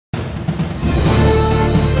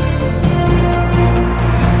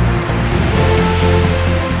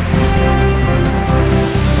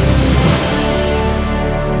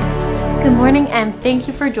and thank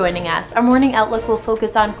you for joining us. Our morning outlook will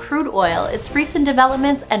focus on crude oil, its recent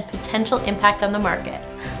developments, and potential impact on the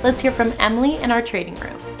markets. Let's hear from Emily in our trading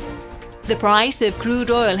room. The price of crude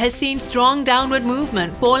oil has seen strong downward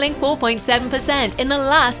movement, falling 4.7% in the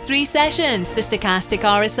last 3 sessions. The stochastic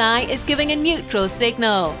RSI is giving a neutral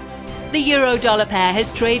signal. The euro-dollar pair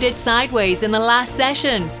has traded sideways in the last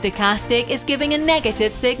session. Stochastic is giving a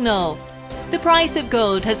negative signal. The price of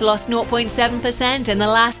gold has lost 0.7% in the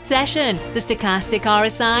last session. The stochastic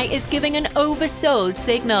RSI is giving an oversold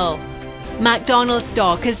signal. McDonald's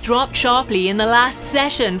stock has dropped sharply in the last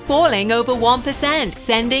session, falling over 1%,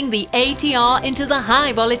 sending the ATR into the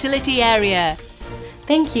high volatility area.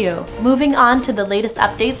 Thank you. Moving on to the latest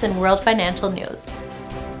updates in world financial news.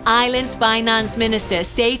 Ireland's finance minister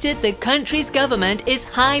stated the country's government is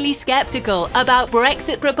highly sceptical about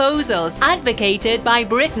Brexit proposals advocated by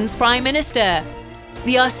Britain's Prime Minister.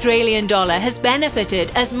 The Australian dollar has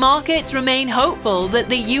benefited as markets remain hopeful that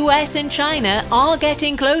the US and China are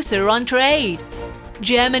getting closer on trade.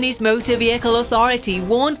 Germany's Motor Vehicle Authority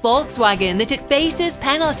warned Volkswagen that it faces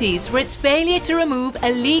penalties for its failure to remove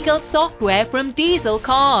illegal software from diesel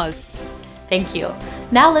cars. Thank you.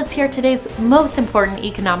 Now let's hear today's most important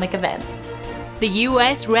economic events. The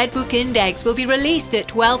US Red Book Index will be released at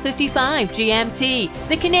 12:55 GMT.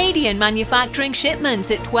 The Canadian manufacturing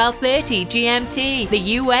shipments at 12:30 GMT. The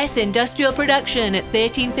US industrial production at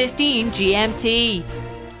 13:15 GMT.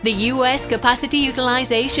 The US capacity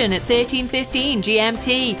utilization at 13:15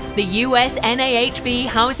 GMT. The US NAHB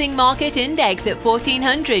Housing Market Index at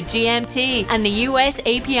 1400 GMT. And the US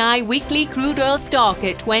API Weekly Crude Oil Stock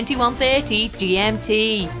at 21:30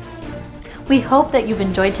 GMT. We hope that you've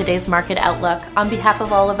enjoyed today's market outlook. On behalf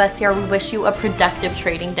of all of us here, we wish you a productive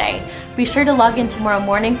trading day. Be sure to log in tomorrow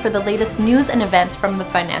morning for the latest news and events from the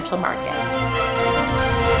financial market.